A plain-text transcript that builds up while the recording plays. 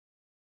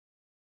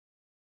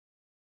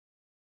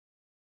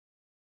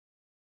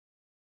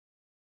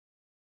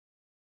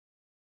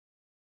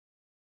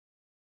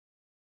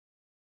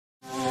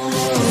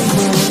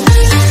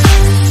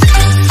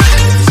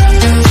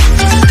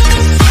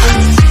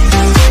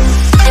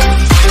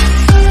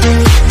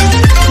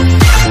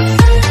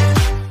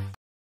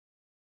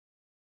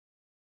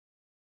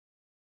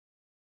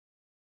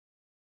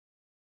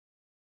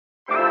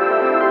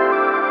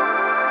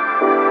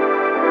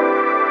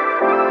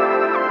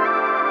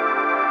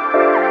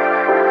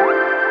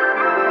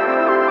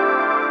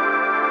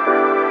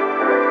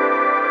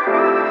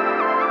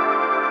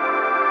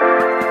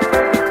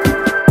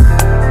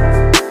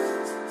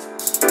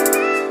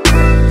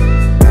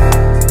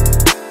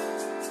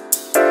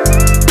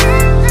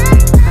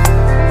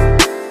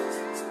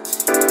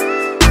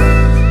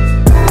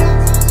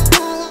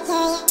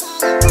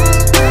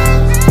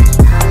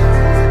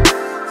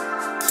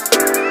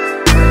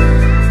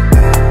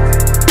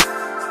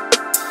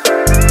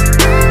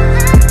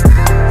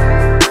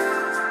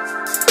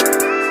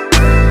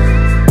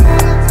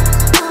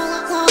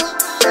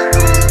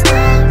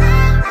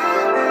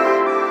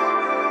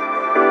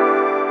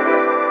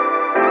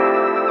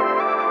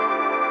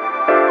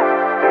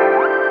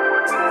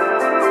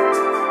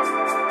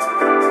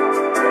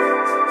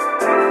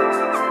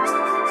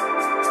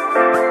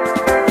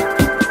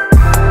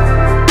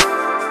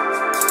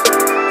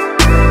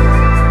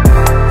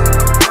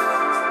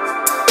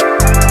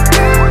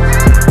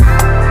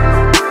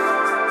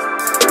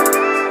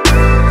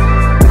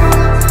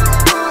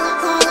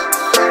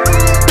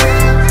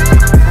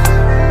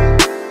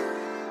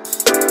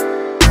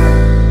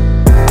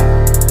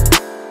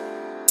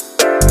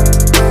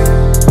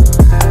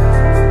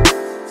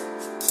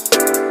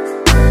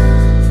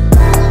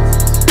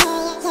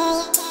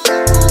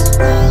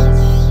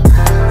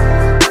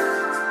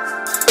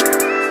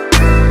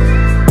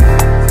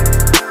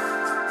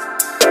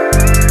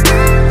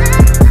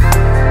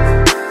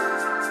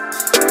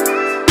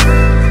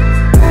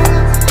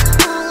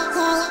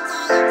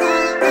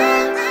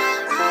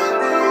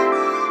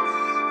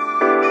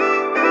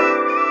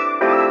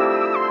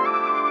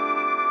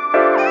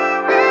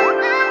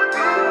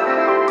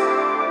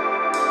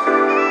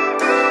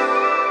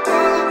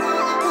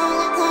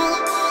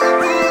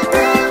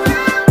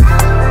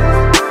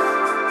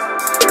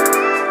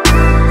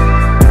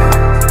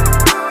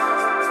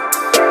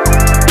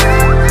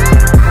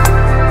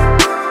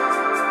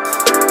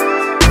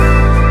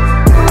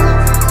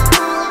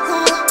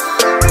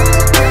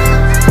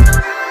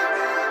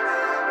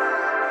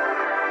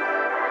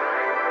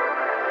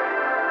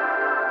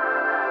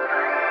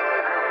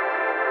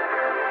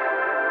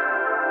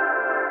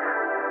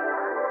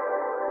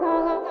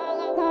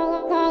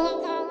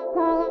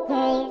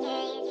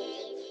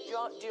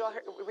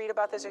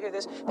about this or hear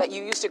this, that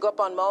you used to go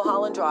up on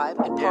Mulholland Drive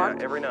and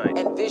park every night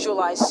and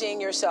visualize seeing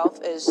yourself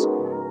as...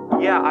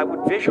 Yeah, I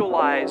would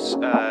visualize,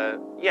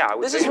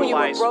 This is when you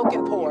were broke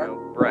and poor. You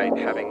know, right,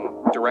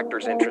 having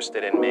directors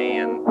interested in me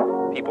and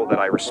people that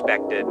I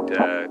respected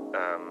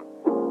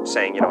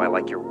saying, you know, I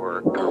like your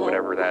work or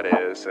whatever that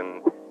is,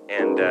 and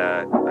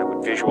I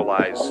would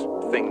visualize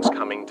things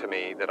coming to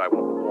me that I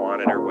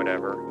wanted or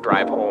whatever.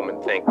 Drive home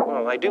and think,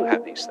 well, I do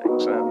have these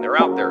things. They're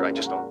out there. I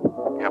just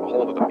don't have a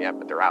hold of them yet,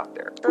 but they're out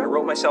there. I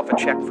wrote myself a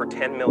check for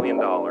 $10 million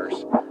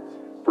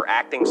for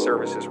acting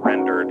services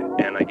rendered,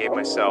 and I gave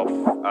myself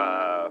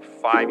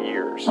 5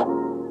 years,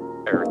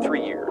 or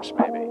 3 years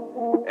maybe,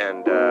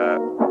 and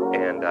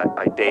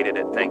I dated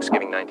it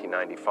Thanksgiving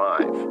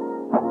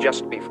 1995.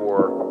 Just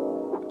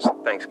before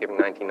Thanksgiving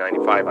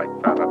 1995, I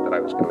found out that I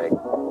was going to make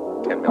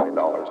 $10 million and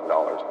dollars.